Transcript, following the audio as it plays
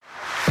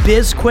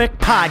BizQuick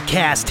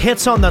podcast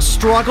hits on the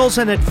struggles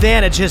and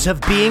advantages of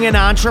being an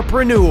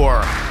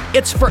entrepreneur.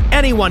 It's for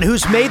anyone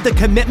who's made the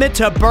commitment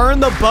to burn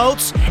the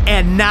boats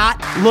and not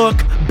look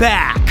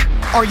back.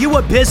 Are you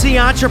a busy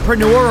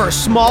entrepreneur or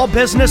small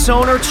business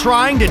owner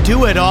trying to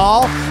do it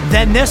all?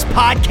 Then this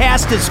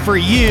podcast is for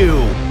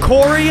you.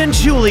 Corey and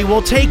Julie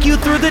will take you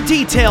through the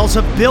details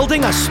of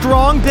building a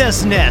strong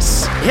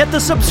business. Hit the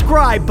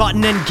subscribe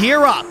button and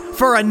gear up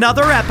for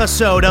another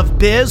episode of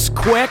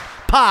BizQuick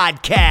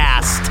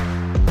Podcast.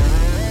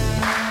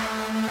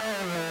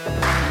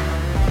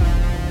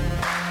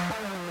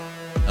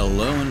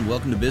 Hello and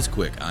welcome to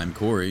BizQuick. I'm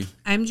Corey.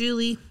 I'm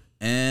Julie.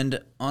 And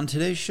on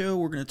today's show,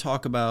 we're going to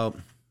talk about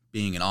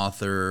being an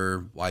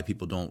author, why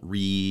people don't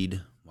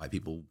read, why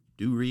people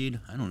do read.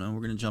 I don't know.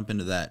 We're going to jump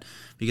into that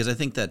because I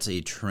think that's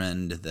a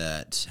trend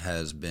that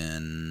has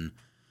been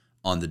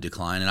on the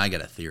decline. And I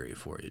got a theory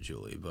for you,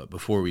 Julie. But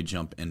before we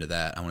jump into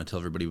that, I want to tell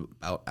everybody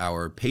about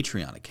our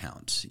Patreon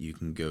account. You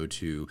can go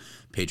to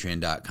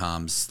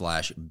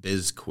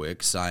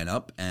patreon.com/BizQuick, sign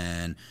up,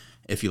 and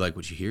if you like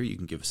what you hear, you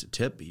can give us a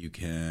tip. You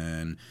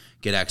can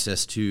get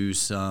access to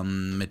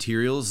some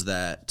materials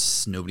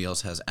that nobody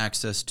else has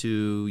access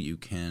to. You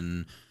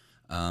can,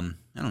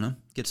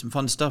 get some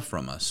fun stuff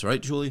from us. Right,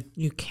 Julie?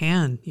 You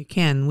can. We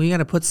got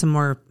to put some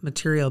more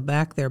material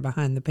back there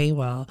behind the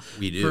paywall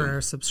for our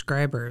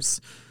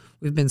subscribers.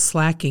 We've been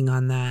slacking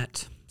on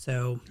that,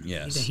 so yes.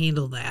 We need to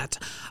handle that.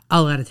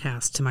 I'll add a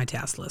task to my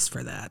task list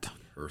for that.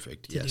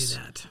 Perfect, to yes. do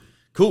that.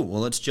 Cool.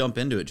 Well, let's jump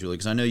into it, Julie,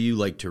 because I know you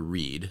like to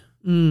read.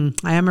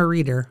 I am a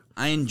reader.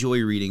 I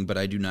enjoy reading, but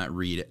I do not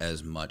read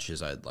as much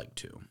as I'd like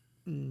to.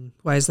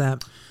 Why is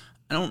that?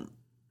 I'm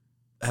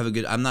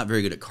not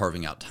very good at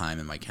carving out time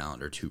in my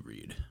calendar to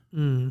read.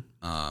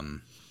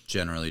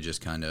 Generally just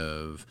kind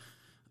of,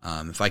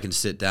 if I can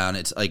sit down,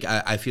 it's like,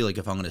 I feel like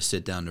if I'm going to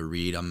sit down to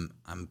read, I'm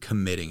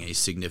committing a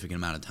significant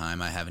amount of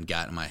time. I haven't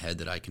got in my head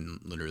that I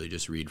can literally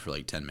just read for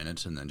like 10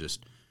 minutes and then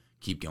just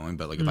keep going.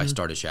 But like if I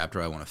start a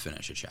chapter, I want to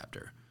finish a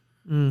chapter.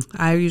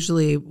 I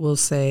usually will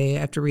say I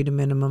have to read a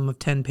minimum of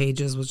 10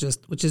 pages, which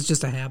is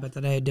just a habit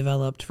that I had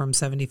developed from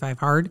 75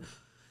 Hard.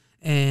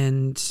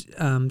 And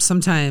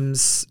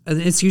sometimes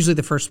it's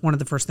usually one of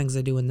the first things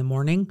I do in the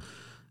morning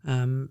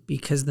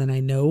because then I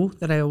know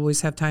that I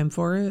always have time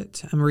for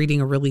it. I'm reading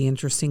a really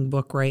interesting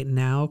book right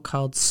now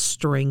called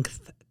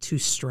Strength to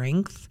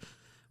Strength,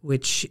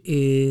 which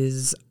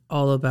is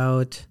all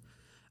about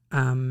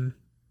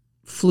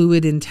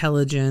fluid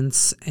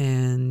intelligence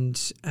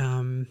and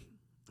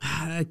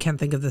I can't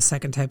think of the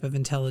second type of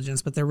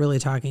intelligence, but they're really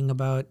talking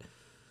about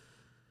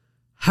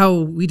how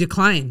we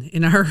decline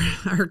in our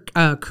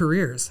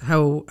careers,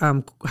 how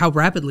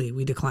rapidly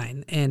we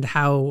decline, and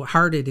how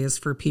hard it is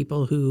for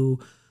people who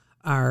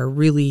are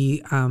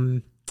really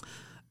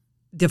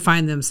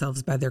define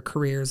themselves by their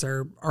careers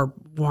or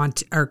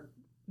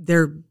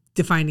their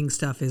defining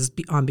stuff is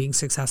on being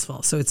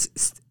successful. So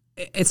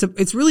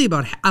it's really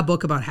about a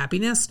book about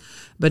happiness,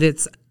 but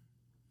it's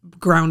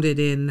grounded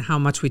in how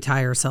much we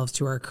tie ourselves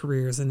to our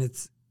careers, and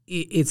it's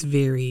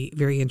very,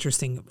 very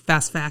interesting.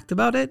 Fast fact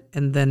about it,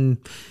 and then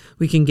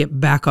we can get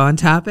back on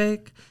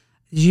topic.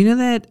 Did you know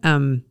that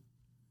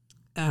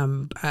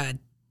I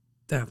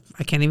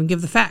can't even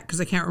give the fact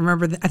because I can't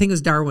remember. I think it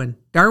was Darwin.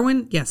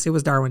 Yes, it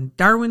was Darwin.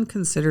 Darwin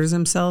considered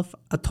himself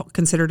a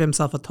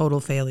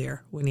total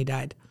failure when he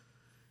died.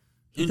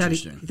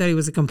 Interesting. He thought he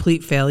was a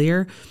complete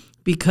failure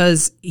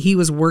because he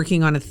was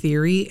working on a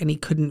theory and he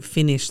couldn't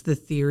finish the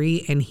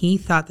theory, and he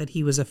thought that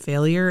he was a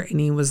failure, and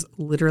he was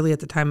literally,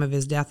 at the time of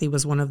his death, he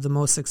was one of the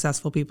most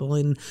successful people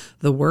in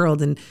the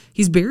world, and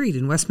he's buried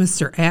in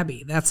Westminster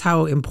Abbey. That's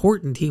how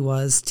important he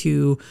was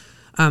to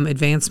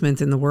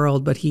advancement in the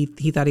world, but he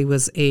thought he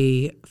was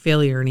a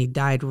failure, and he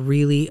died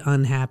really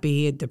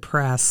unhappy,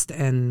 depressed,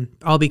 and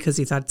all because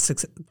he thought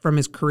from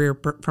a career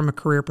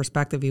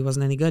perspective he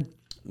wasn't any good.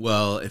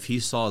 Well, if he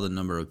saw the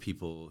number of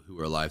people who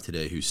are alive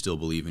today who still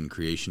believe in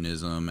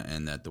creationism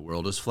and that the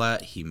world is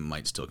flat, he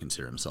might still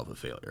consider himself a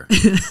failure.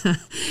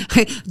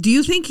 Do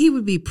you think he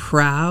would be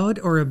proud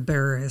or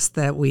embarrassed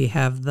that we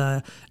have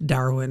the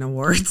Darwin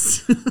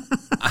Awards?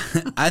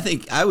 I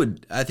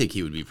think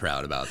he would be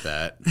proud about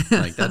that.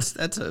 Like that's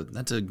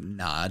a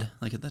nod.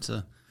 Like that's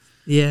a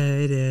yeah,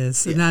 it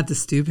is. Yeah. Not the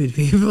stupid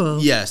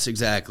people. Yes,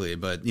 exactly.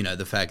 But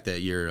the fact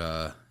that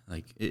you're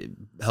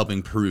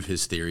helping prove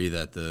his theory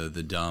that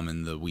the dumb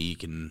and the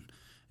weak and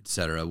et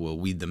cetera will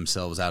weed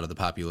themselves out of the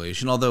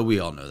population, although we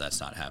all know that's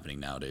not happening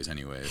nowadays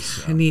anyways.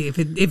 So. And if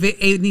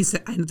it needs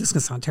to, I know this is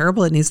going to sound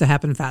terrible, it needs to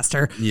happen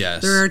faster.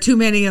 Yes. There are too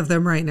many of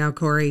them right now,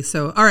 Corey.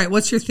 So, all right,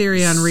 what's your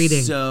theory on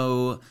reading?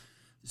 So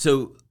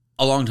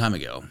a long time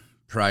ago,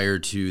 prior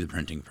to the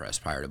printing press,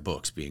 prior to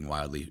books being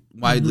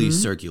widely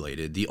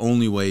circulated, the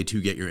only way to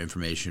get your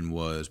information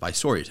was by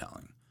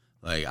storytelling.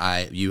 Like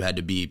you had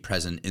to be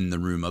present in the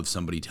room of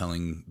somebody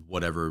telling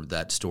whatever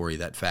that story,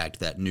 that fact,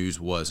 that news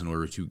was in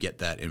order to get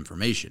that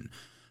information.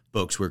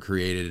 Books were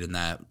created and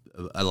that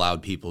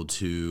allowed people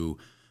to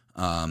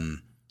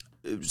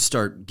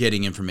start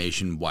getting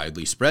information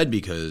widely spread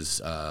because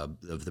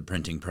of the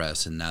printing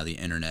press and now the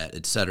internet,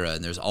 et cetera.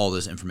 And there's all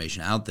this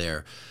information out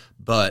there,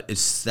 but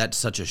that's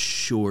such a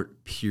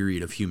short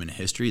period of human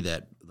history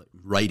that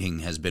writing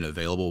has been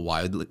available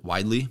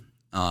widely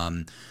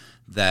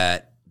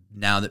that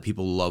now that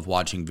people love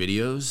watching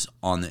videos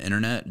on the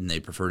internet and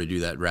they prefer to do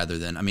that rather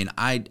than,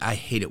 I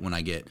hate it when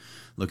I get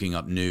looking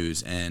up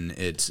news and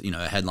it's,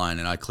 a headline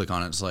and I click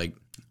on it. It's like,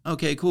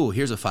 okay, cool.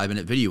 Here's a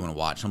 5-minute video you want to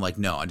watch. I'm like,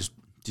 no,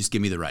 just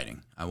give me the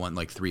writing. I want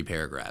like 3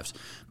 paragraphs.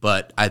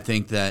 But I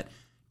think that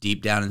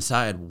deep down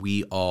inside,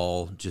 we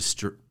all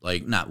just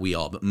not we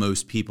all, but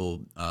most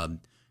people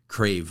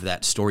crave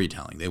that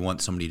storytelling. They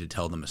want somebody to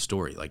tell them a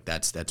story. Like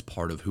that's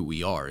part of who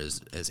we are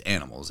as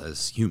animals,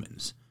 as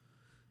humans.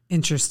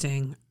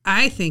 Interesting.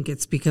 I think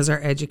it's because our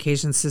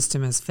education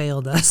system has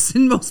failed us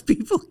and most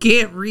people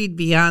can't read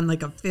beyond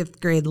like a 5th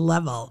grade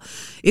level.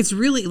 It's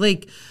really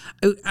like,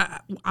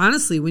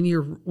 honestly, when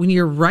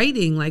you're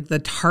writing, like the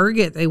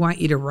target they want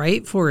you to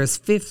write for is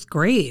 5th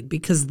grade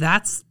because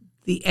that's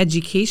the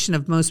education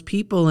of most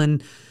people.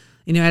 And,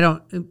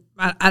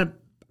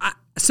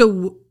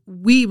 so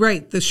we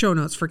write the show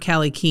notes for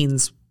Callie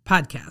Keene's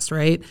podcast,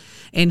 right?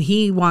 And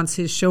he wants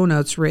his show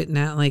notes written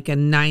at like a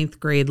 9th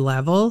grade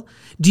level.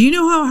 Do you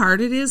know how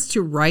hard it is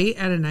to write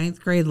at a 9th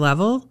grade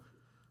level?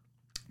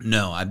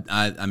 No,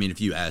 I mean,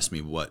 if you asked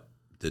me what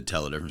to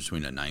tell the difference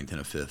between a 9th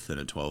and a 5th and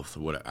a 12th,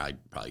 what I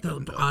probably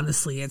couldn't tell.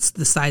 Honestly, it's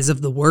the size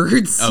of the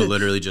words. Oh,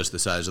 literally just the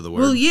size of the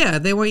word. Well, yeah,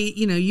 they want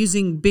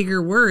using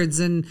bigger words,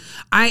 and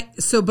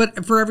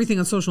but for everything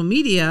on social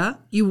media,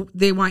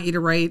 they want you to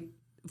write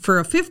for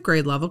a 5th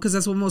grade level because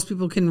that's what most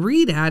people can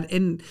read at,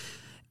 and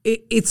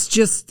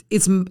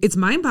it's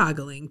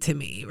mind-boggling to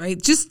me,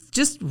 right?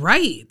 Just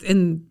write,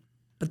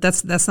 but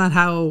that's not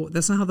how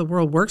the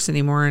world works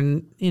anymore.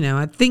 And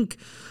I think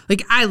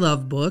like I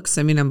love books.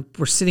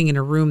 We're sitting in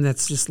a room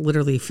that's just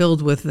literally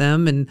filled with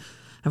them, and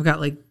I've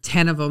got like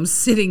 10 of them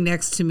sitting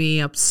next to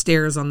me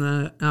upstairs on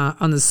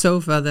the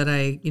sofa that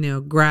I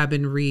grab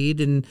and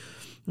read. And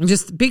I'm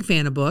just a big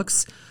fan of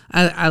books.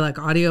 I like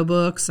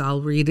audiobooks.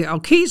 I'll read it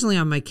occasionally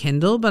on my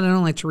Kindle, but I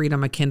don't like to read on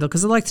my Kindle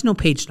because I like to know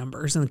page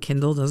numbers, and the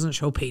Kindle doesn't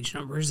show page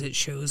numbers. It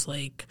shows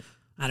like,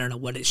 I don't know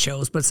what it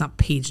shows, but it's not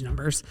page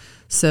numbers.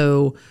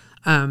 So,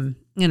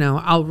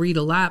 I'll read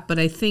a lot, but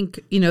I think,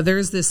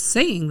 there's this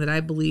saying that I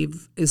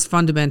believe is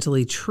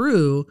fundamentally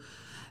true.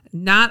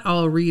 Not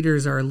all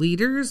readers are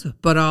leaders,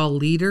 but all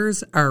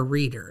leaders are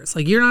readers.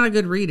 Like you're not a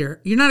good reader.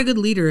 You're not a good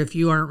leader if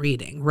you aren't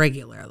reading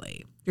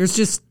regularly. There's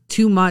just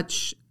too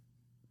much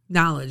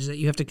knowledge that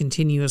you have to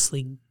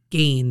continuously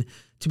gain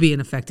to be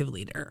an effective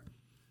leader.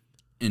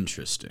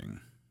 Interesting.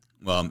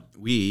 Well,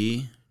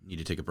 we need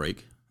to take a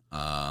break.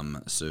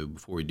 So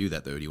before we do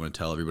that, though, do you want to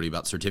tell everybody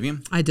about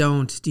Certivium? I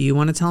don't. Do you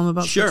want to tell them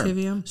about Sure.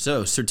 Certivium?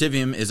 So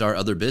Certivium is our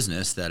other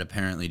business that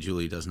apparently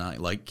Julie does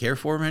not care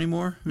for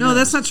anymore. No,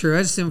 that's not true.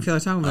 I just didn't feel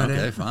like talking about it.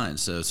 Okay, fine.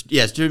 So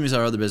yeah, Certivium is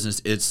our other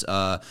business. It's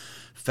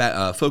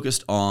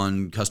focused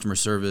on customer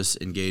service,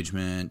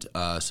 engagement,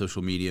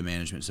 social media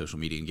management, social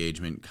media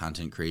engagement,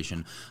 content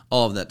creation,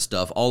 all of that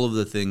stuff, all of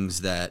the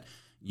things that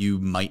you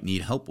might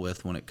need help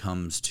with when it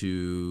comes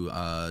to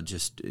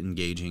just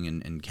engaging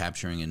and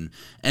capturing and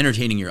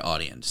entertaining your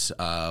audience.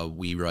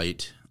 We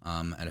write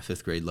at a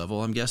 5th grade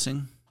level, I'm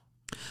guessing.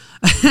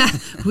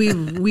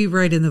 we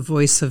write in the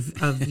voice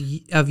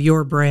of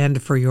your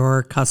brand for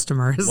your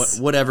customers.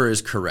 Whatever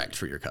is correct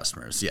for your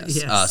customers, yes.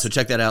 Yes. So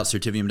check that out,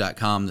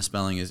 certivium.com. The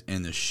spelling is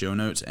in the show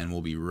notes, and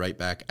we'll be right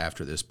back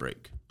after this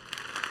break.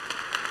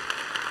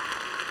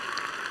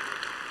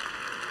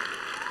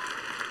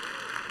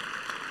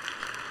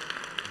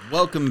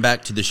 Welcome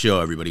back to the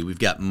show, everybody. We've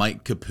got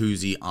Mike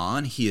Capuzzi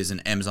on. He is an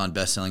Amazon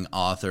bestselling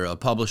author, a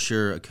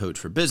publisher, a coach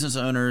for business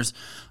owners,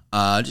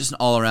 just an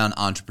all-around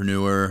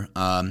entrepreneur.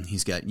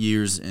 He's got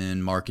years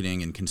in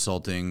marketing and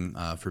consulting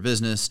for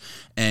business,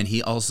 and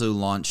he also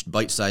launched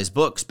Bite Size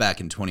Books back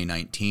in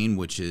 2019,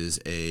 which is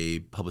a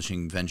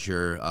publishing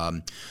venture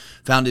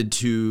founded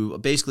to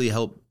basically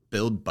help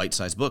build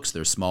bite-sized books.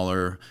 They're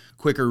smaller,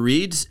 quicker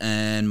reads,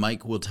 and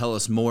Mike will tell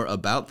us more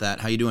about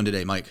that. How you doing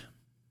today, Mike?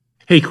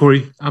 Hey,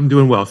 Corey, I'm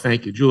doing well.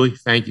 Thank you. Julie,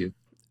 thank you.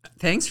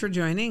 Thanks for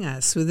joining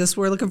us.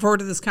 We're looking forward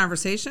to this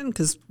conversation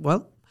because,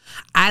 well,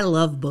 I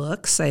love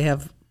books. I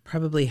have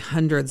probably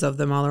hundreds of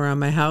them all around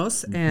my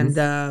house. Mm-hmm.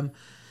 And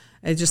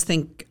I just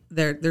think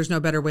there's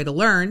no better way to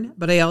learn.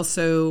 But I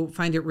also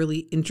find it really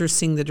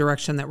interesting the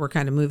direction that we're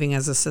kind of moving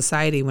as a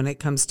society when it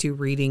comes to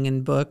reading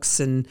and books.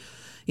 And,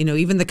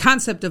 even the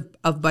concept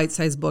of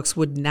bite-sized books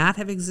would not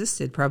have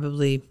existed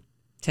probably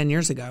 10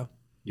 years ago.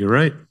 You're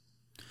right.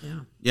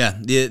 Yeah.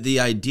 The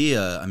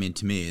idea,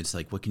 to me, it's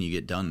like, what can you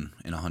get done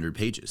in 100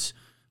 pages?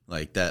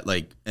 Like that,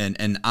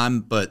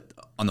 but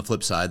on the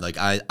flip side, like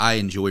I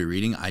enjoy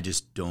reading. I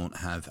just don't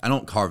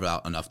carve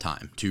out enough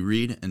time to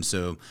read. And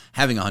so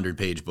having a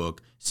 100-page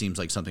book seems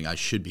like something I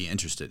should be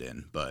interested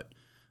in. But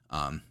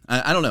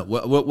I don't know.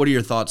 What are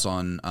your thoughts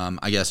on,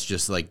 I guess,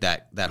 just like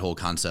that whole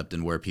concept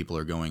and where people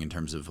are going in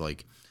terms of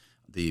like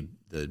the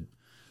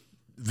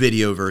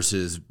video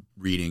versus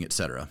reading, et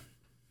cetera?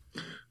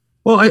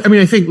 Well, I mean,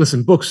 I think,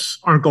 listen, books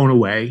aren't going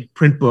away.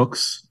 Print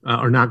books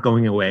are not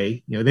going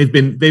away. They've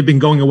been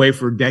going away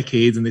for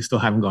decades, and they still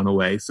haven't gone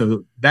away.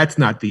 So that's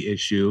not the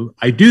issue.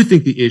 I do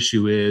think the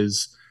issue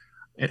is,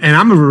 and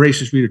I'm a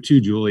voracious reader too,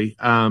 Julie,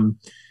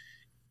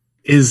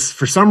 is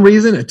for some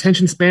reason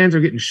attention spans are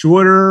getting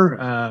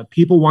shorter.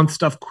 People want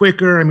stuff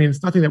quicker. I mean,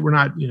 it's nothing that we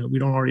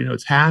don't already know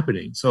it's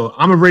happening. So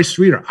I'm a voracious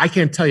reader. I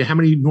can't tell you how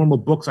many normal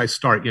books I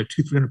start,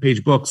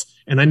 200-300-page books,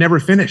 and I never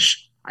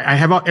finish. I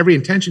have every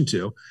intention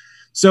to.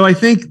 So I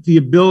think the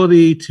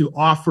ability to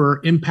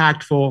offer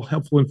impactful,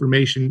 helpful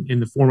information in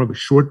the form of a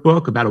short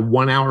book, about a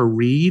 1-hour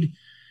read,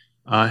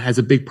 has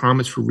a big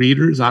promise for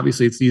readers.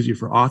 Obviously, it's easier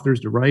for authors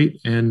to write.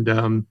 And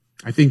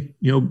I think,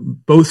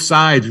 both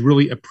sides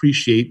really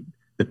appreciate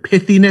the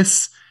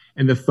pithiness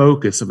and the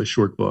focus of a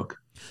short book.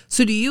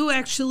 So do you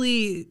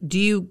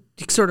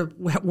sort of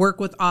work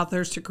with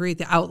authors to create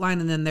the outline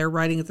and then they're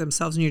writing it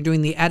themselves and you're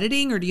doing the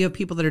editing, or do you have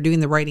people that are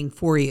doing the writing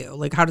for you?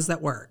 Like, how does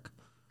that work?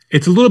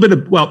 It's a little bit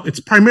of,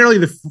 it's primarily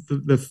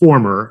the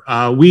former.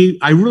 I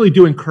really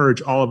do encourage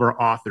all of our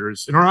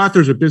authors, and our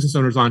authors are business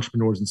owners,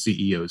 entrepreneurs, and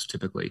CEOs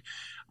typically.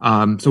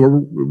 So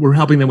we're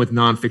helping them with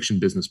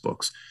nonfiction business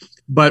books.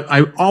 But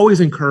I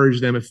always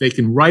encourage them, if they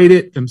can write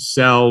it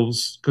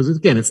themselves, because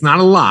again, it's not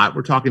a lot.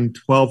 We're talking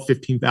 12,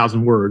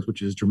 15,000 words,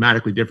 which is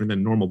dramatically different than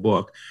a normal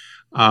book.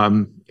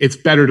 It's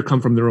better to come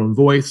from their own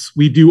voice.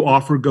 We do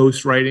offer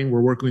ghostwriting.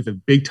 We're working with a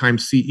big time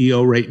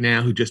CEO right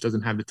now who just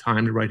doesn't have the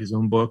time to write his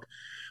own book.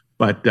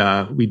 But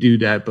we do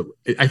that. But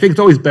I think it's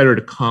always better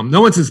to come.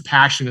 No one's as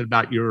passionate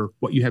about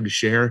what you have to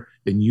share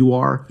than you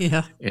are.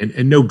 Yeah.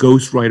 And no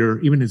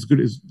ghostwriter, even as good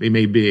as they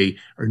may be,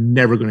 are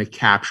never going to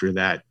capture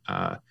that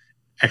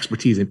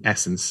expertise and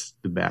essence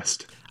the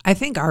best. I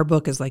think our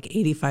book is like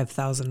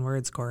 85,000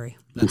 words, Corey.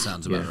 That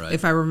sounds about right.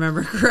 If I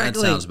remember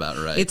correctly. That sounds about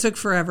right. It took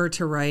forever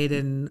to write,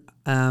 and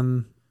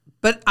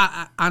but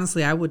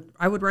honestly, I would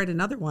write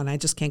another one. I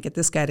just can't get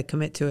this guy to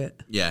commit to it.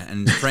 Yeah,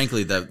 and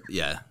frankly, the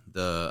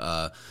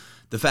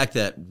fact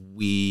that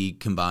we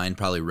combined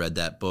probably read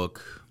that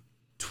book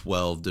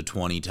 12 to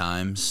 20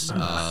 times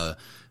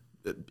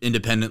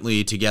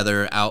independently,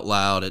 together, out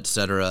loud,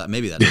 etc.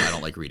 Maybe that's why I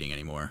don't like reading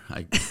anymore.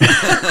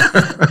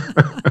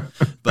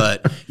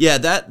 But yeah,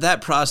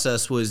 that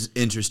process was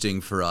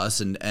interesting for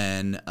us,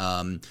 and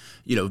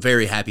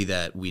very happy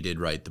that we did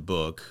write the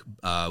book.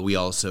 We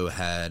also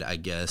had, I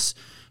guess,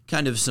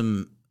 kind of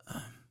some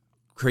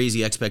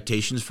crazy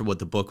expectations for what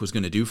the book was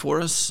going to do for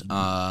us,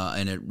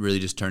 and it really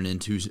just turned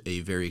into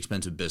a very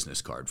expensive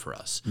business card for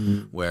us,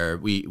 where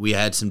we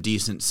had some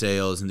decent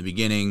sales in the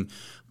beginning.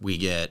 We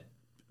get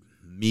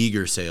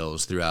meager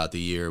sales throughout the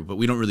year, but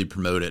we don't really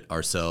promote it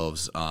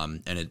ourselves,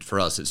 and for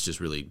us, it's just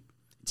really,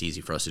 it's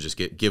easy for us to just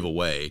give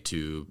away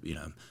to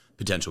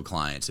potential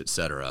clients,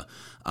 etc.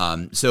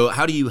 So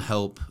how do you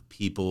help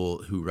people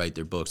who write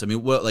their books? I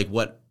mean,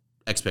 what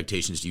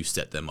expectations do you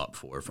set them up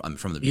for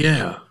from the beginning?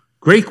 Yeah.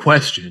 Great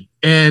question.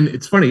 And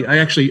it's funny,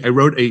 I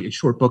wrote a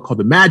short book called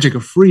The Magic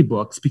of Free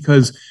Books,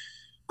 because,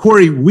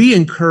 Corey, we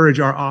encourage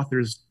our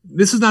authors.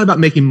 This is not about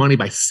making money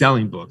by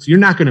selling books. You're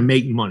not going to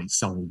make money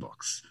selling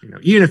books.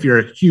 Even if you're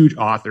a huge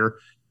author,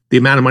 the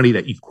amount of money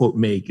that you quote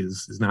make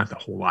is not a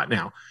whole lot.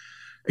 Now,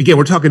 again,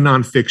 we're talking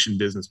nonfiction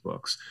business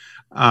books.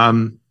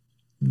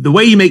 The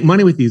way you make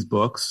money with these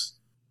books,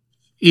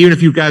 even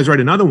if you guys write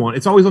another one,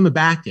 it's always on the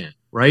back end,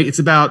 right? It's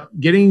about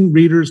getting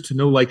readers to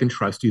know, like, and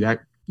trust you. That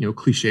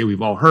cliche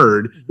we've all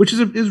heard, which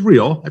is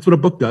real. That's what a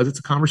book does. It's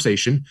a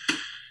conversation.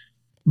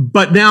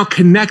 But now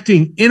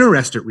connecting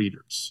interested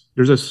readers.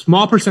 There's a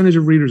small percentage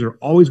of readers that are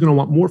always going to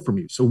want more from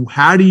you. So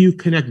how do you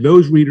connect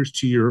those readers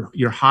to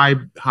your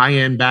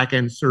high-end,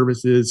 back-end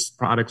services,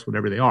 products,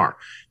 whatever they are?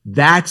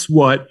 That's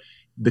what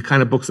the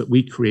kind of books that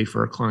we create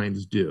for our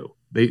clients do.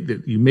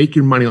 You make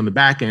your money on the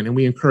back end, and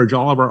we encourage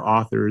all of our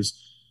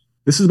authors.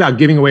 This is about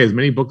giving away as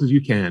many books as you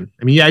can.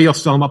 I mean, yeah, you'll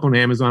sell them up on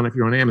Amazon if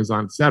you're on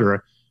Amazon, et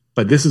cetera.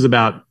 But this is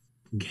about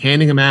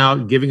handing them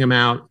out, giving them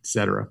out, et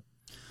cetera.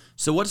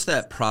 So what's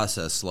that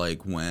process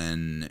like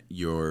when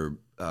you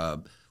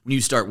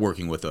start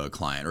working with a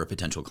client or a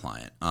potential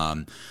client?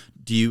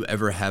 Do you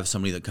ever have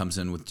somebody that comes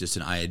in with just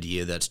an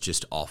idea that's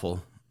just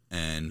awful?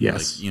 And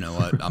yes. Like, you know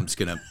what, I'm just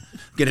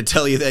gonna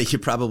tell you that you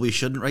probably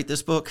shouldn't write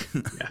this book?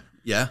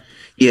 Yeah.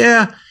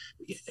 Yeah.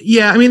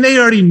 I mean, they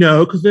already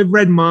know because they've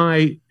read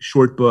my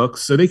short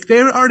books. So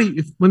they're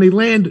already, when they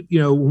land,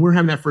 when we're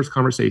having that first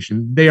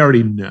conversation, they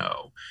already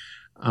know.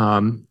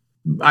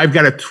 I've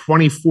got a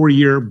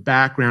 24-year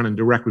background in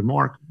direct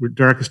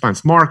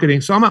response marketing.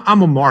 So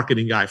I'm a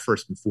marketing guy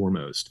first and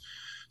foremost.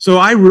 So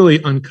I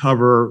really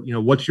uncover,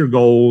 what's your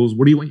goals?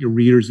 What do you want your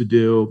readers to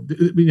do?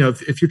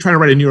 If you're trying to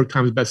write a New York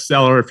Times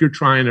bestseller, if you're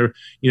trying to,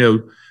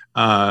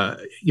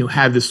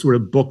 have this sort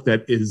of book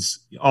that is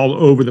all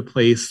over the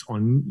place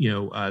on,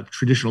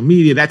 traditional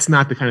media, that's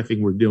not the kind of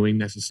thing we're doing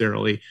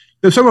necessarily.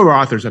 Though some of our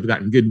authors have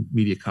gotten good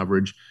media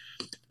coverage,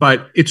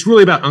 but it's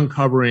really about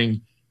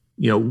uncovering,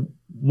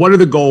 what are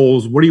the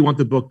goals? What do you want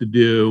the book to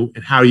do?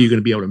 And how are you going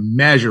to be able to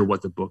measure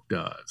what the book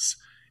does?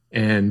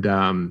 And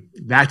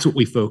that's what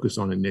we focus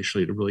on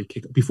initially to really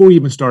kick before we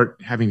even start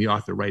having the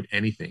author write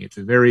anything. It's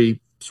a very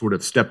sort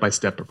of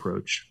step-by-step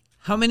approach.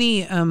 How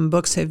many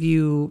books have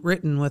you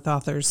written with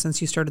authors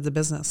since you started the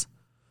business?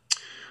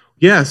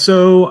 Yeah,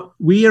 so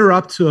we are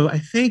up to, I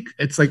think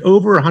it's like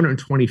over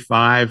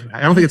 125.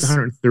 I don't think it's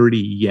 130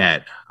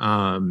 yet.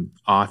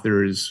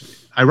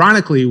 Authors.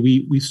 Ironically,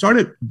 we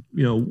started,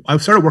 I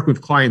started working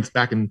with clients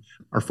back in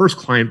our first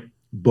client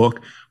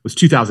book was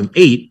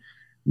 2008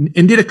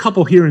 and did a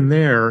couple here and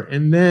there.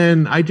 And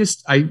then I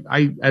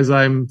as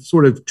I'm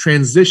sort of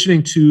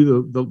transitioning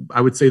to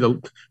I would say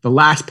the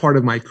last part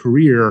of my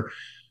career,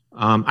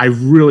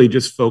 I've really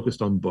just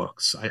focused on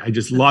books. I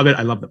just love it.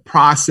 I love the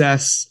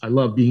process. I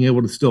love being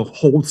able to still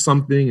hold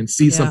something and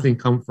see something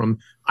come from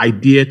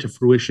idea to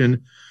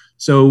fruition.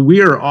 So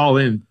we are all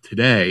in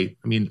today.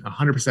 I mean,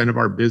 100% of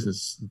our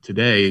business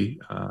today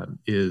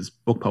is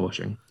book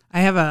publishing. I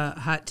have a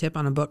hot tip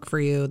on a book for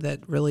you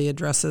that really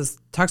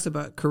talks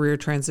about career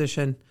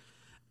transition.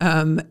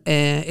 And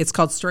it's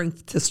called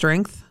Strength to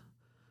Strength.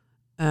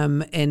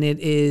 And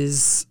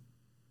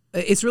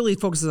it's really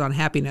focuses on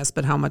happiness,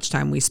 but how much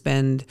time we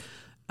spend,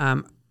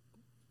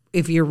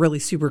 if you're really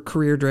super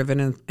career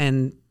driven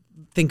and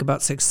think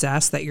about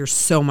success, that you're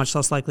so much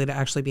less likely to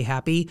actually be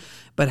happy,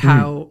 but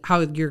how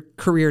your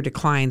career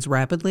declines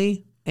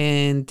rapidly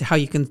and how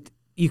you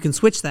can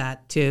switch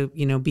that to,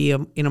 be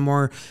in a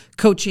more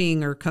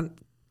coaching or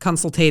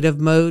consultative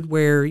mode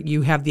where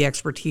you have the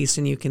expertise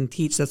and you can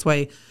teach. That's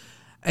why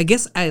I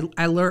guess I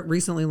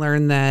recently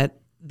learned that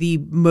the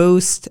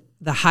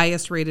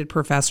highest rated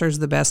professors,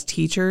 the best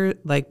teachers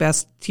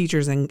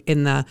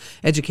in the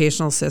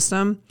educational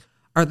system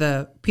are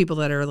the people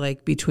that are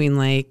like between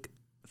like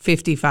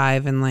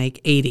 55 and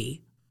like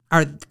 80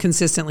 are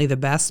consistently the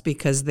best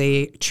because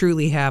they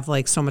truly have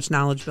like so much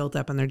knowledge built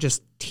up and they're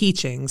just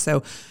teaching.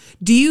 So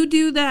do you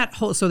do that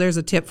whole, so there's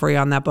a tip for you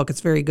on that book.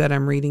 It's very good.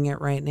 I'm reading it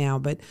right now,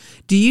 but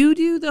do you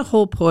do the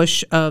whole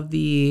push of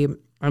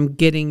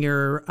getting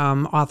your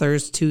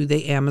authors to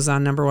the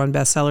Amazon #1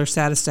 bestseller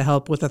status to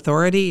help with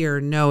authority,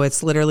 or no,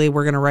 it's literally,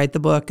 we're going to write the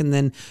book. And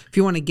then if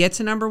you want to get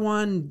to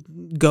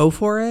 #1, go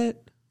for it.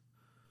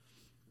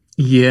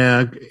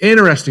 Yeah,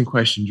 interesting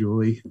question,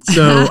 Julie.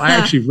 So I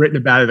actually written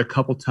about it a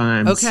couple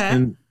times. Okay.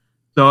 And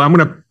so I'm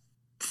going to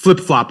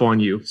flip-flop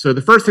on you. So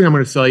the first thing I'm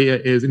going to tell you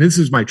is, and this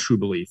is my true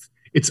belief,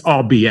 it's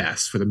all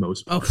BS for the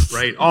most part,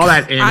 right? All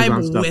that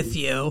Amazon stuff. I'm with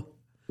you.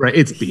 Right,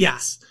 it's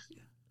BS. Yeah.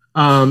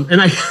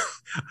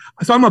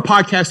 So I'm a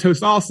podcast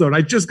host also, and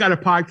I just got a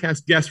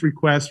podcast guest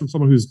request from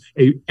someone who's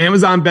a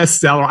Amazon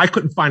bestseller. I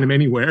couldn't find him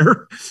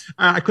anywhere.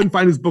 I couldn't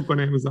find his book on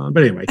Amazon.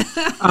 But anyway.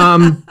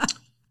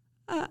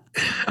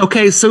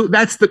 Okay, so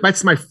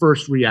that's my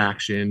first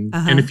reaction.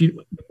 And the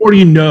more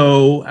you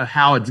know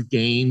how it's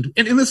gamed,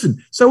 and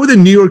listen, so with the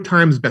New York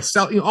Times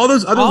bestseller, all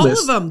those other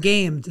lists, all of them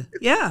gamed.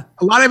 Yeah,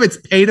 a lot of it's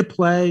pay to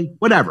play,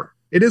 whatever.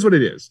 It is what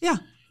it is. Yeah.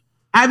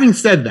 Having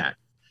said that,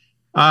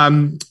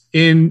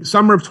 in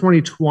summer of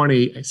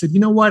 2020, I said, you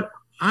know what?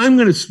 I'm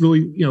going to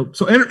really,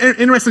 so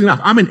interestingly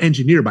enough, I'm an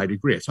engineer by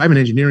degree. So I have an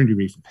engineering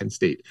degree from Penn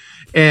State,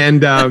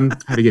 and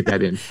how to get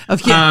that in.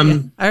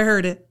 I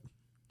heard it.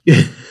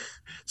 Yeah.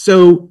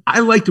 So I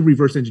like to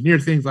reverse engineer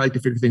things. I like to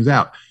figure things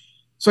out.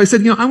 So I said,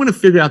 I'm going to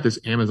figure out this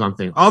Amazon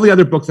thing. All the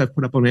other books I've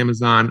put up on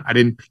Amazon, I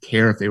didn't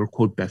care if they were,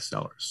 quote,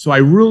 bestsellers. So I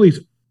really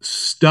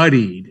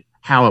studied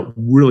how it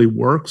really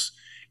works.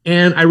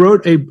 And I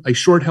wrote a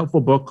short,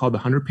 helpful book called The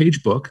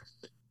 100-Page Book,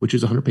 which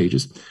is 100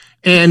 pages.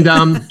 And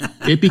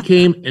it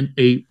became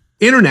a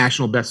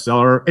international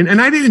bestseller.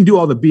 And I didn't do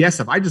all the BS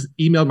stuff. I just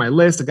emailed my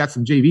list. I got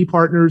some JV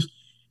partners.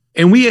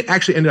 And we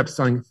actually ended up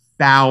selling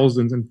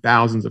thousands and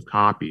thousands of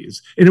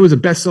copies. And it was a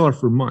bestseller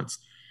for months.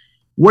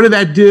 What did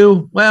that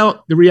do?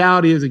 Well, the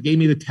reality is it gave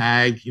me the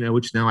tag,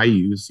 which now I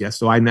use. Yes,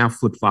 so I now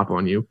flip-flop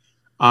on you.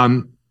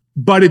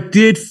 But it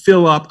did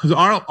fill up because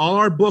all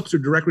our books are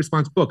direct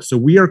response books. So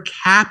we are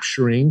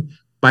capturing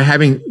by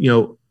having,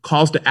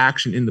 calls to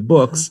action in the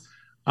books.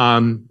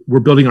 We're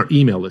building our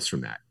email list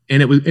from that.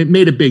 And it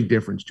made a big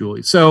difference,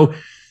 Julie. So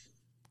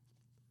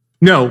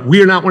no,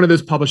 we are not one of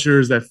those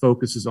publishers that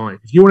focuses on it.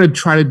 If you want to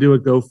try to do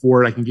it, go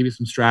for it. I can give you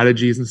some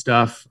strategies and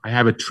stuff. I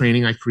have a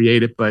training I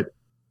created, but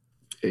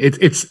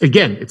it's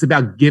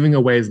about giving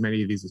away as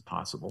many of these as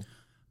possible.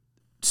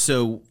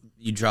 So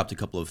you dropped a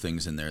couple of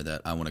things in there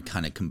that I want to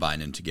kind of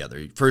combine in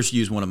together. First,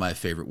 use one of my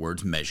favorite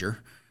words, measure.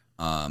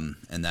 And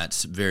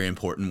that's very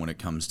important when it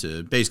comes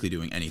to basically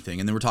doing anything.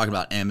 And then we're talking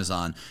about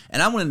Amazon.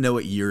 And I want to know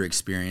what your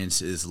experience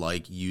is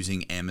like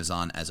using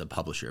Amazon as a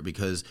publisher.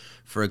 Because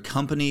for a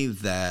company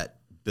that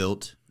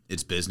built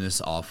its business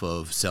off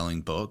of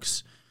selling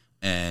books,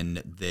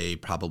 and they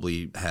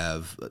probably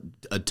have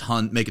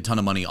make a ton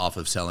of money off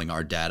of selling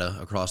our data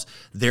across,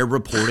 their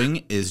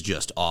reporting is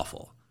just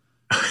awful.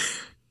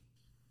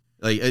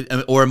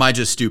 Or am I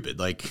just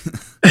stupid? I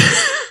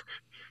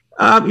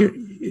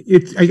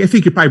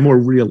think you're probably more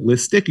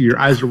realistic. Your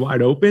eyes are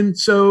wide open.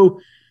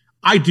 So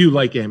I do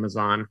like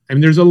Amazon. I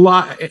mean, there's a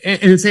lot,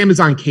 and it's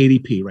Amazon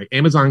KDP, right?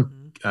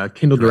 Amazon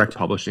Kindle Direct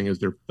Publishing is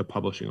the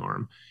publishing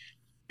arm.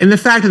 And the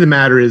fact of the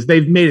matter is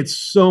they've made it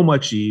so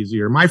much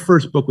easier. My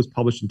first book was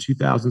published in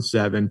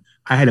 2007.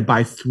 I had to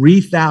buy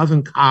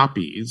 3,000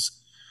 copies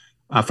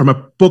from a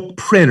book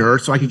printer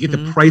so I could get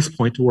the price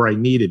point to where I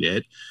needed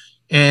it.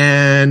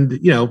 And,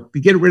 to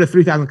get rid of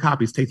 3,000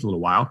 copies takes a little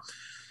while.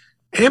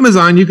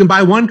 Amazon, you can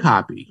buy one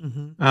copy.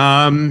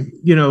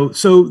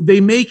 So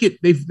they make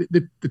it,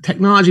 the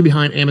technology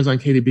behind Amazon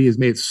KDP has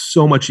made it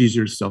so much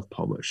easier to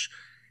self-publish.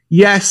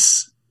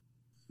 Yes,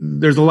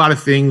 there's a lot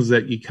of things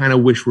that you kind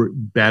of wish were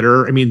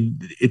better. I mean,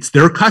 it's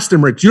their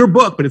customer. It's your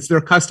book, but it's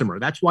their customer.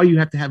 That's why you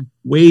have to have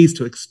ways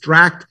to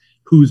extract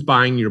who's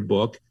buying your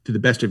book to the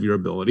best of your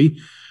ability.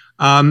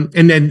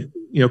 And then,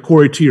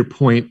 Corey, to your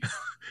point,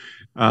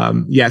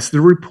 yes,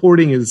 the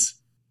reporting is,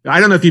 I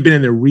don't know if you've been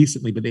in there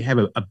recently, but they have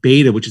a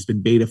beta, which has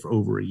been beta for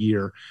over a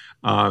year,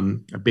 a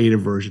beta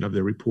version of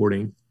their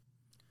reporting.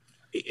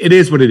 It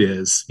is what it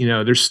is.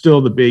 There's still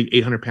the big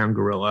 800-pound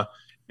gorilla,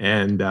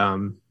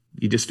 and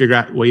you just figure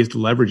out ways to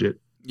leverage it.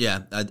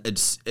 Yeah,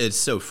 it's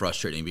so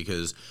frustrating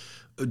because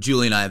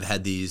Julie and I have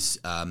had these,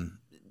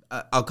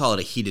 I'll call it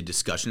a heated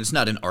discussion. It's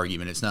not an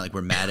argument. It's not like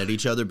we're mad at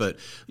each other, but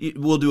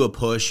we'll do a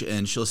push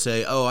and she'll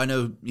say, oh, I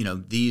know,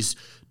 these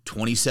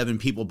 27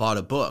 people bought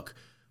a book.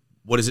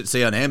 What does it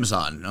say on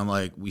Amazon? And I'm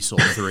like, we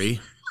sold 3.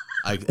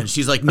 And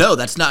she's like, no,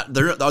 that's not,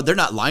 they're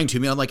not lying to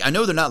me. I'm like, I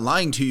know they're not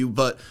lying to you,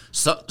 but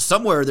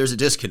somewhere there's a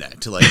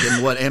disconnect, like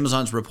in what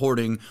Amazon's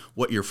reporting,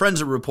 what your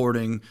friends are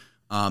reporting.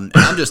 And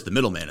I'm just the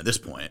middleman at this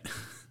point.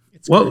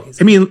 Well,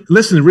 crazy. I mean,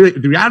 listen,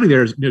 the reality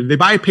there is, they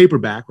buy a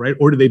paperback, right?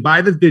 Or do they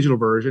buy the digital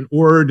version?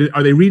 Or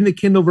are they reading the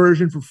Kindle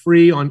version for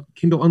free on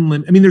Kindle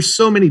Unlimited? I mean, there's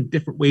so many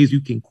different ways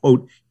you can,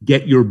 quote,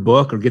 get your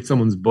book or get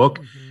someone's book.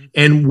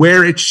 And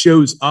where it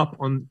shows up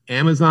on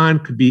Amazon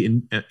could be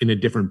in a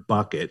different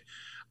bucket.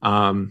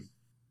 But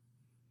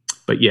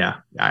yeah,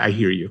 I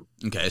hear you.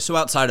 Okay. So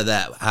outside of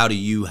that, how do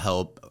you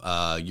help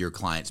your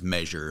clients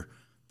measure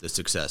the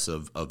success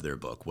of their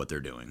book, what they're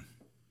doing?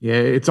 Yeah,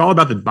 it's all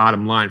about the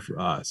bottom line for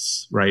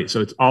us, right?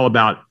 So it's all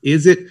about,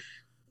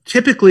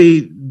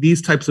 typically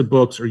these types of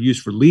books are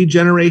used for lead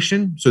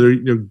generation. So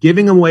they're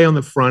giving them away on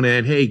the front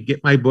end. Hey,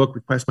 get my book,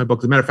 request my book.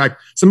 As a matter of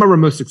fact, some of our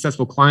most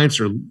successful clients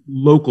are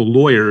local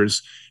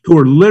lawyers who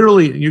are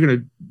literally, you're going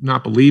to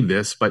not believe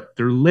this, but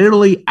they're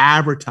literally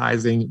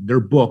advertising their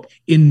book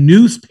in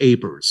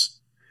newspapers.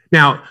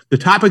 Now, the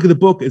topic of the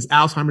book is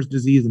Alzheimer's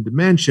disease and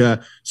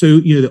dementia. So,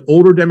 the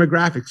older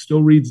demographic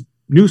still reads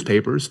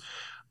newspapers.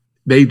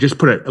 They just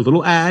put a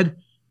little ad,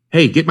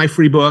 hey, get my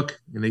free book,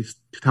 and they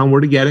tell them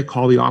where to get it,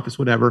 call the office,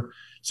 whatever.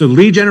 So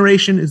lead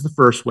generation is the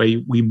first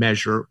way we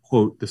measure,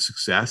 quote, the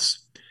success.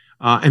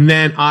 And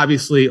then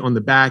obviously on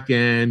the back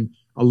end,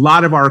 a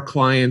lot of our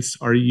clients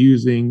are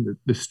using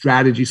the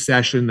strategy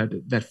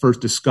session, that first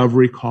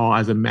discovery call,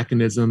 as a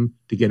mechanism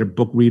to get a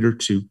book reader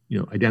to,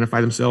 identify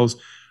themselves.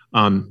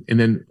 And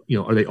then,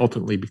 are they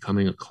ultimately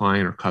becoming a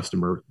client or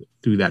customer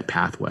through that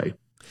pathway?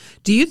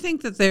 Do you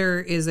think that there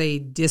is a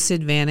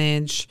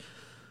disadvantage?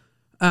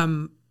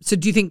 So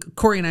do you think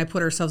Corey and I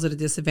put ourselves at a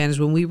disadvantage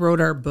when we wrote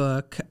our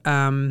book?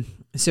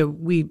 So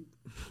we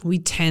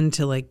tend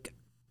to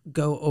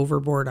go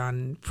overboard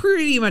on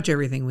pretty much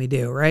everything we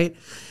do, right?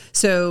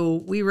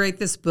 So we write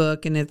this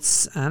book and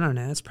it's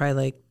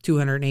probably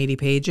 280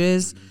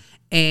 pages.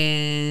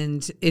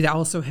 And it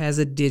also has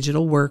a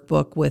digital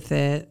workbook with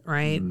it,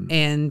 right?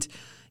 And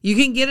you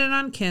can get it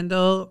on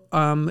Kindle,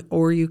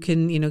 or you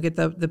can, get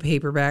the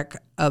paperback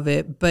of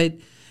it. But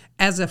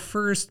as a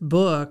first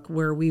book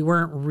where we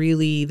weren't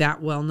really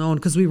that well known,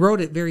 because we wrote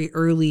it very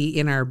early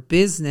in our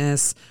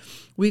business,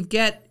 we've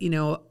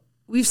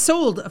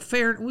sold a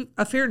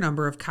fair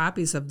number of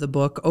copies of the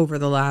book over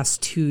the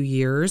last 2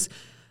 years.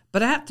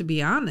 But I have to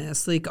be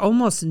honest,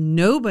 almost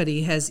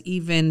nobody has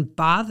even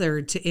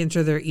bothered to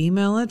enter their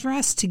email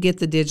address to get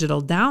the digital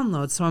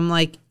download. So I'm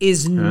like,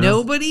 is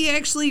nobody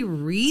actually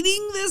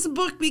reading this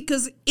book?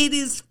 Because it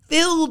is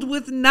filled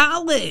with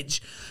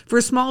knowledge for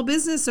small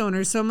business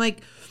owners. So I'm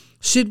like,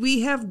 should we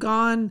have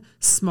gone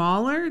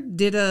smaller?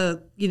 Did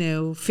a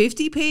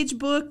 50-page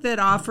book that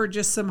offered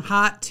just some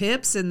hot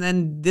tips, and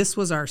then this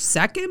was our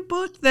second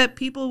book that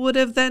people would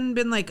have then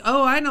been like,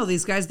 "Oh, I know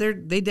these guys. They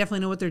definitely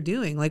know what they're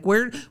doing."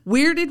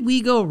 Where did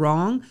we go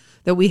wrong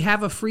that we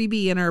have a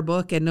freebie in our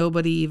book and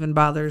nobody even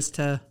bothers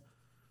to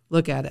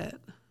look at it?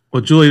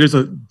 Well, Julie, there's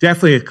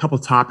definitely a couple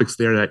topics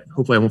there that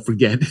hopefully I won't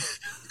forget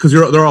because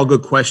they're all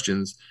good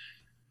questions.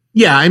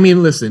 Yeah, I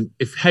mean, listen,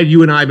 had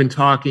you and I been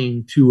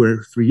talking 2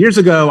 or 3 years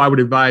ago, I would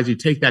advise you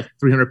take that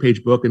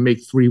 300-page book and make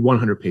 3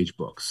 100-page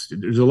books.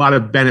 There's a lot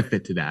of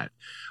benefit to that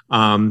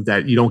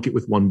that you don't get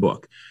with one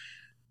book.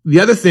 The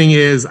other thing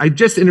is, I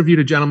just interviewed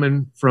a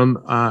gentleman from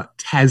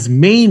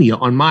Tasmania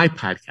on my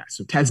podcast.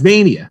 So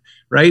Tasmania,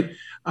 right?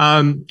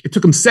 It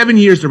took him 7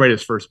 years to write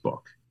his first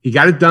book. He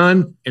got it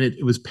done, and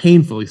it was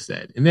painful, he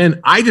said. And then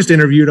I just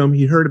interviewed him.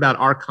 He heard about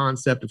our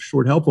concept of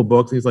short, helpful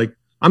books, and he's like,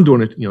 I'm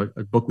doing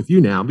a book with you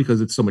now because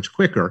it's so much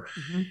quicker.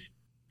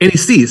 And he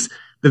sees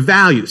the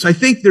value. So I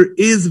think there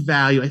is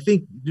value. I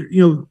think,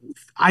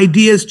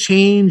 ideas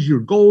change, your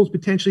goals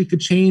potentially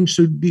could change.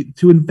 So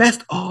to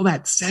invest all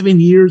that 7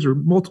 years or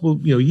multiple,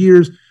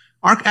 years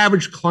Our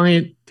average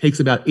client takes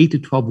about 8 to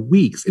 12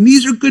 weeks. And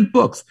these are good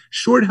books,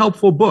 short,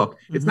 helpful book.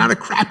 It's not a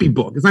crappy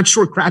book. It's not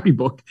short, crappy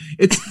book.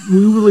 We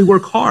really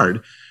work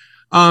hard.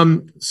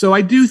 So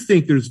I do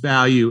think there's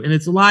value, and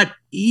it's a lot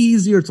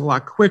easier. It's a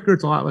lot quicker.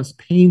 It's a lot less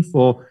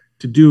painful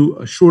to do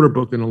a shorter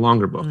book than a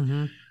longer book.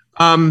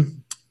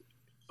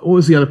 What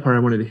was the other part I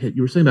wanted to hit?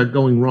 You were saying about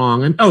going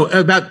wrong, and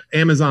about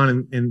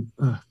Amazon, and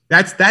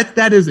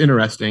that is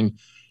interesting.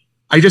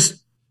 I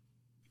just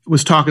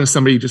was talking to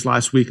somebody just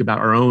last week about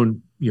our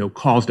own,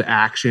 calls to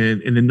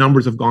action, and the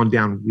numbers have gone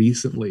down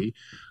recently.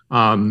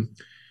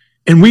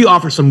 And we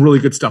offer some really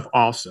good stuff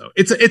also.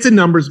 It's a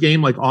numbers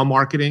game, like all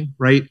marketing,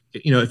 right?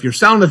 If you're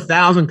selling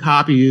 1,000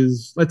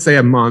 copies, let's say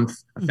a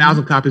month,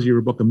 1,000 copies of your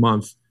book a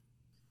month,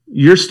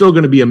 you're still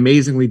going to be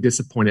amazingly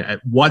disappointed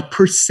at what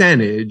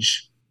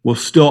percentage will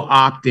still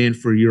opt in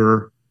for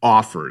your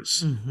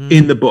offers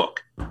in the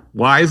book.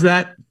 Why is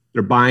that?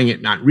 They're buying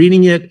it, not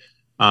reading it.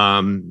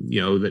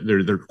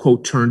 They're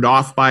quote turned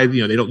off by,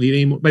 they don't need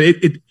any more. But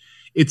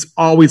it's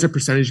always a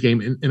percentage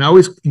game. And I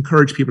always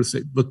encourage people to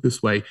say, look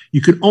this way.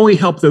 You can only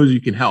help those you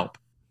can help,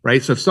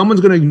 right? So if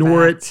someone's going to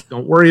ignore it,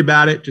 don't worry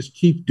about it. Just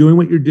keep doing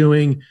what you're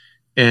doing.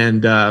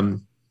 And,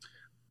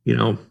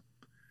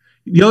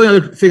 the only other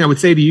thing I would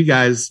say to you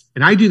guys,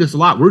 and I do this a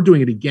lot, we're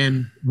doing it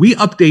again. We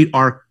update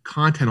our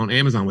content on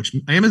Amazon, which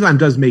Amazon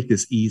does make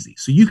this easy.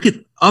 So you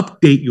can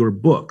update your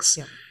books.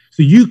 Yeah.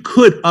 So you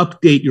could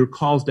update your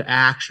calls to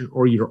action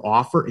or your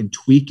offer and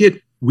tweak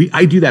it.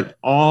 I do that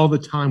all the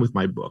time with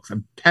my books.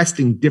 I'm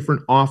testing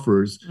different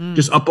offers,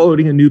 just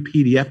uploading a new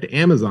PDF to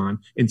Amazon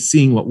and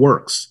seeing what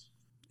works.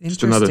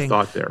 Just another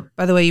thought there.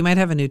 By the way, you might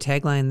have a new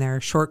tagline there: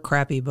 short,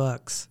 crappy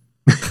books.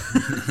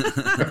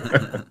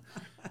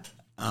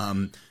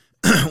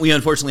 We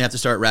unfortunately have to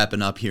start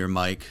wrapping up here,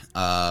 Mike.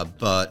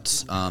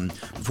 But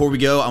before we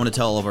go, I want to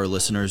tell all of our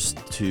listeners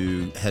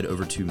to head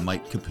over to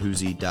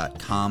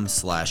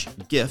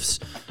mikecapuzzi.com/gifts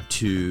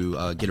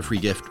to get a free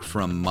gift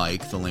from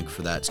Mike. The link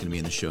for that is going to be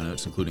in the show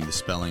notes, including the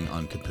spelling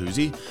on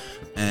Capuzzi.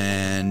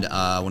 And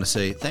I want to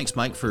say thanks,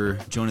 Mike, for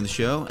joining the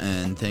show.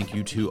 And thank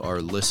you to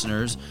our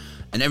listeners.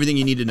 And everything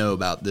you need to know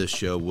about this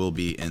show will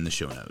be in the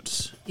show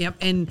notes. Yep.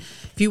 And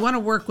if you want to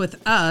work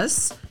with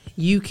us,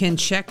 you can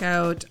check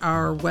out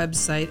our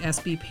website,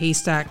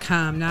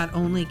 sbpace.com. Not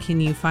only can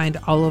you find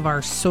all of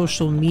our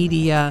social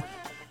media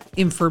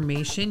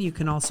information, you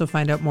can also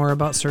find out more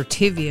about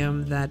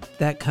Certivium,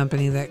 that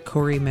company that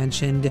Corey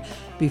mentioned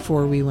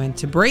before we went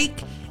to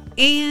break.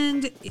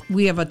 And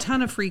we have a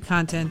ton of free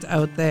content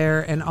out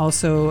there, and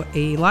also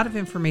a lot of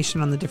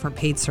information on the different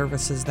paid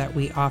services that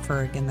we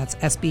offer. Again, that's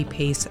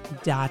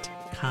sbpace.com.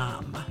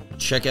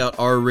 Check out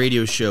our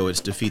radio show. It's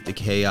Defeat the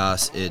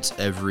Chaos. It's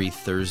every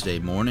Thursday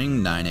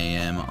morning, 9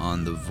 a.m.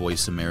 on the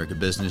Voice America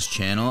Business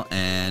Channel.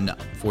 And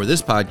for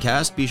this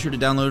podcast, be sure to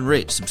download and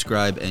rate,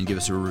 subscribe, and give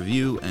us a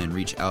review, and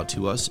reach out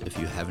to us if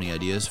you have any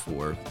ideas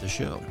for the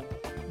show.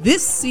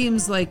 This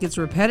seems like it's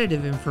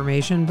repetitive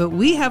information, but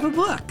we have a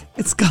book.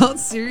 It's called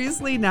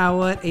Seriously Now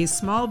What? A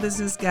Small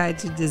Business Guide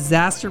to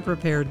Disaster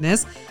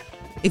Preparedness.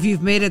 If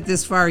you've made it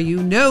this far,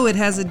 you know it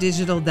has a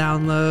digital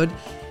download.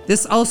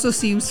 This also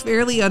seems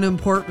fairly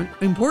important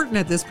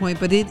at this point,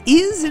 but it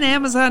is an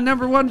Amazon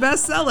 #1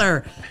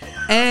 bestseller.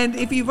 And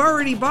if you've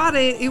already bought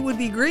it, it would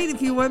be great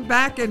if you went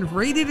back and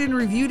rated and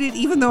reviewed it,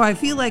 even though I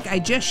feel like I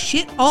just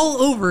shit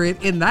all over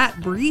it in that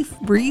brief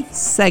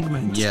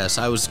segment. Yes,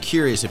 I was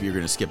curious if you were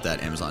going to skip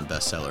that Amazon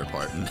bestseller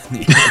part in the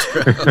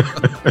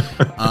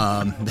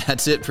intro.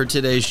 That's it for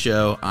today's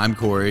show. I'm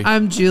Corey.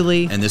 I'm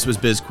Julie. And this was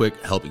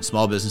BizQuick, helping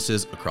small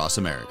businesses across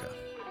America.